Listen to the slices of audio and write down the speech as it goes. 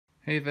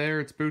Hey there,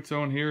 it's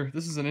Bootzone here.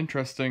 This is an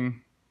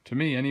interesting, to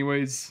me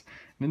anyways,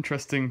 an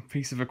interesting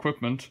piece of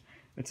equipment.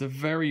 It's a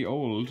very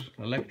old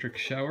electric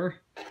shower.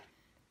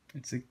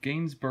 It's a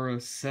Gainsborough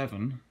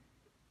 7.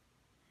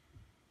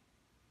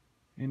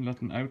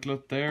 Inlet and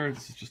outlet there.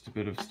 This is just a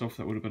bit of stuff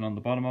that would have been on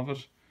the bottom of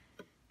it.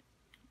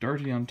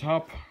 Dirty on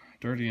top,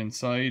 dirty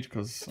inside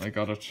because I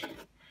got it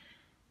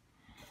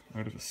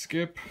out of a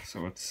skip,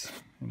 so it's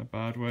in a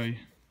bad way.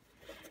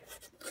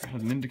 I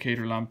had an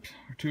indicator lamp,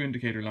 or two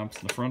indicator lamps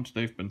in the front.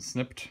 They've been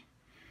snipped.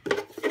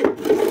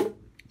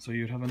 So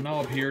you'd have a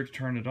knob here to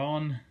turn it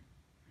on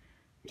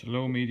to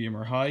low, medium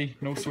or high.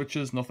 No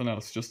switches, nothing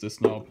else, just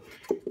this knob.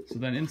 So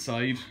then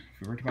inside,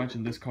 if you were to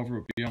imagine this cover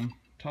would be on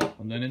top,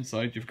 and then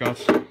inside you've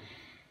got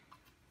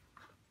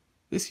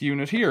this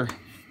unit here.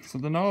 So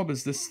the knob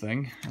is this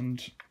thing,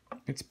 and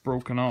it's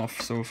broken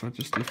off. So if I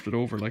just lift it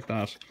over like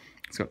that,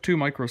 it's got two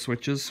micro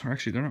switches, or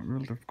actually they're not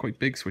real, they're quite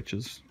big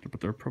switches, but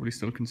they're probably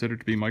still considered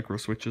to be micro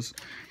switches.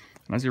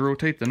 And as you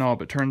rotate the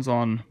knob, it turns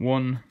on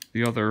one,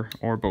 the other,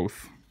 or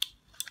both.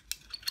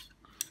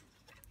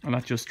 And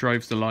that just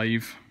drives the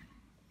live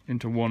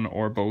into one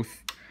or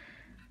both.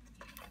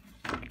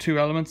 Two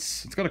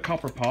elements. It's got a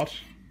copper pot,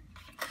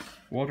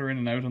 water in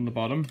and out on the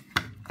bottom.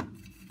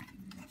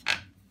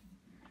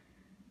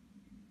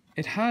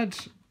 It had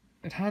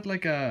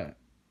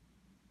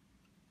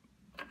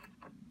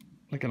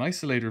like an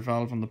isolator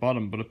valve on the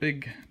bottom, but a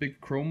big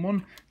chrome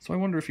one. So I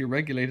wonder if you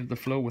regulated the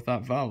flow with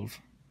that valve.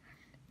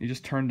 You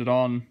just turned it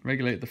on,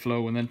 regulated the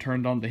flow, and then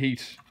turned on the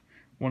heat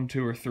 1,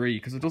 2 or 3,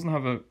 because it doesn't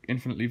have a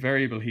infinitely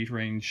variable heat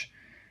range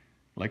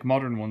like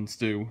modern ones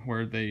do,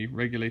 where they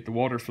regulate the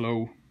water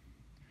flow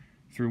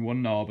through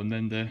one knob and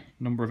then the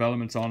number of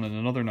elements on in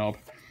another knob.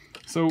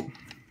 So you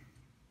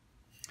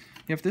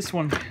have this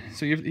one,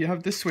 so you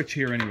have this switch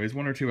here anyways,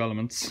 1 or 2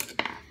 elements.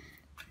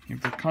 You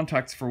have the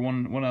contacts for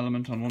one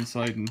element on one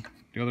side and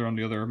the other on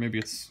the other, or maybe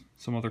it's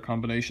some other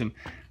combination.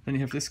 Then you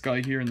have this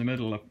guy here in the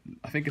middle.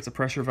 I think it's a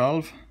pressure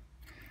valve,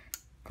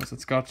 because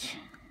it's got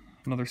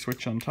another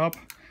switch on top.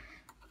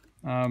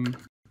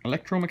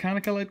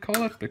 Electromechanical I'd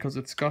call it, because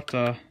it's got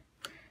a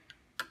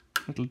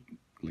little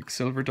like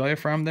silver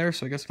diaphragm there,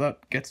 so I guess if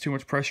that gets too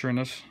much pressure in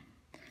it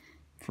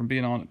from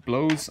being on, it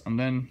blows. And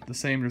then the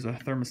same, there's a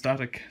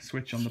thermostatic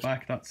switch on the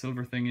back, that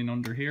silver thing in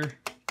under here.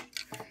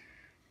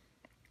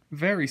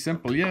 Very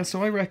simple, yeah.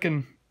 So I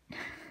reckon,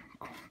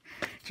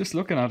 just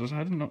looking at it,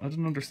 I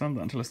didn't understand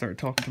that until I started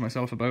talking to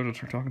myself about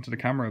it, or talking to the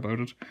camera about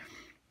it.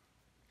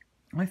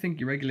 I think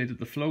you regulated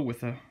the flow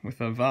with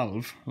a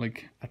valve,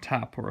 like a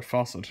tap or a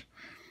faucet,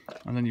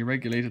 and then you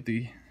regulated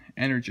the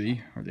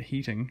energy or the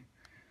heating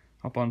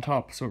up on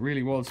top. So it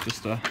really was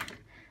just a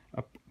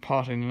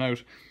pot in and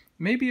out.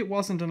 Maybe it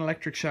wasn't an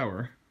electric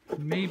shower.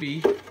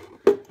 Maybe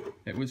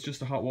it was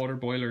just a hot water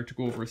boiler to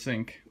go over a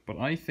sink, but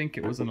I think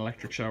it was an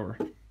electric shower.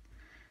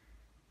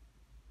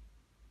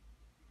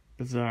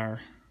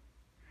 Bizarre.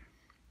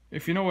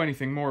 If you know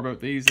anything more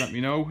about these, let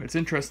me know. It's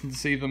interesting to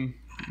see them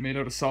made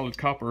out of solid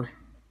copper.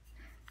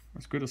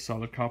 As good as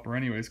solid copper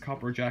anyways.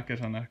 Copper jacket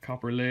and a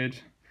copper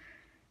lid.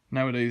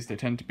 Nowadays they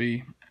tend to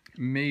be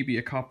maybe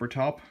a copper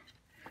top,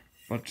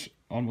 but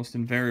almost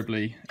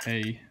invariably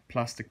a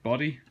plastic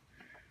body.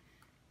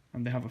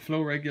 And they have a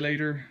flow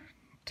regulator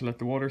to let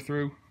the water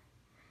through.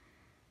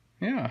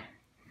 Yeah,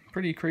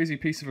 pretty crazy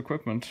piece of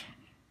equipment.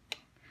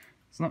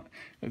 It's not,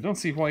 I don't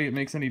see why it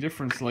makes any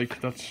difference,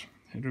 like that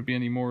it would be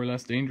any more or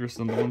less dangerous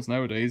than the ones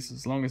nowadays,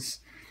 as long as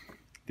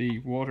the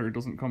water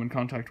doesn't come in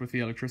contact with the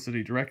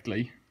electricity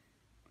directly.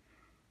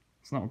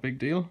 It's not a big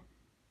deal.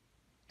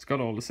 It's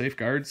got all the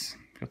safeguards.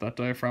 Got that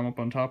diaphragm up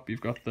on top.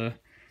 You've got the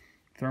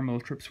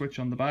thermal trip switch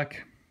on the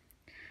back.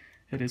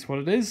 It is what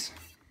it is.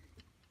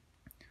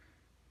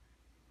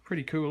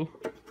 Pretty cool.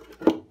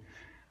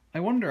 I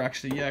wonder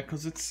actually, yeah,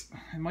 because it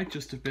might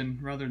just have been,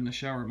 rather than a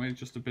shower, it might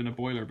just have been a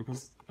boiler,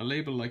 because a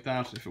label like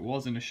that, if it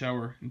was in a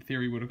shower, in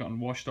theory would have gotten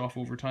washed off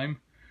over time.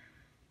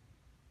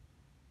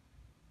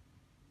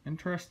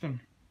 Interesting.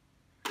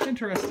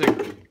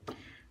 Interesting.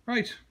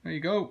 Right, there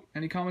you go.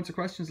 Any comments or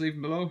questions, leave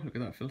them below. Look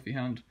at that filthy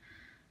hand.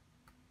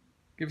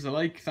 Give us a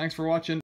like. Thanks for watching.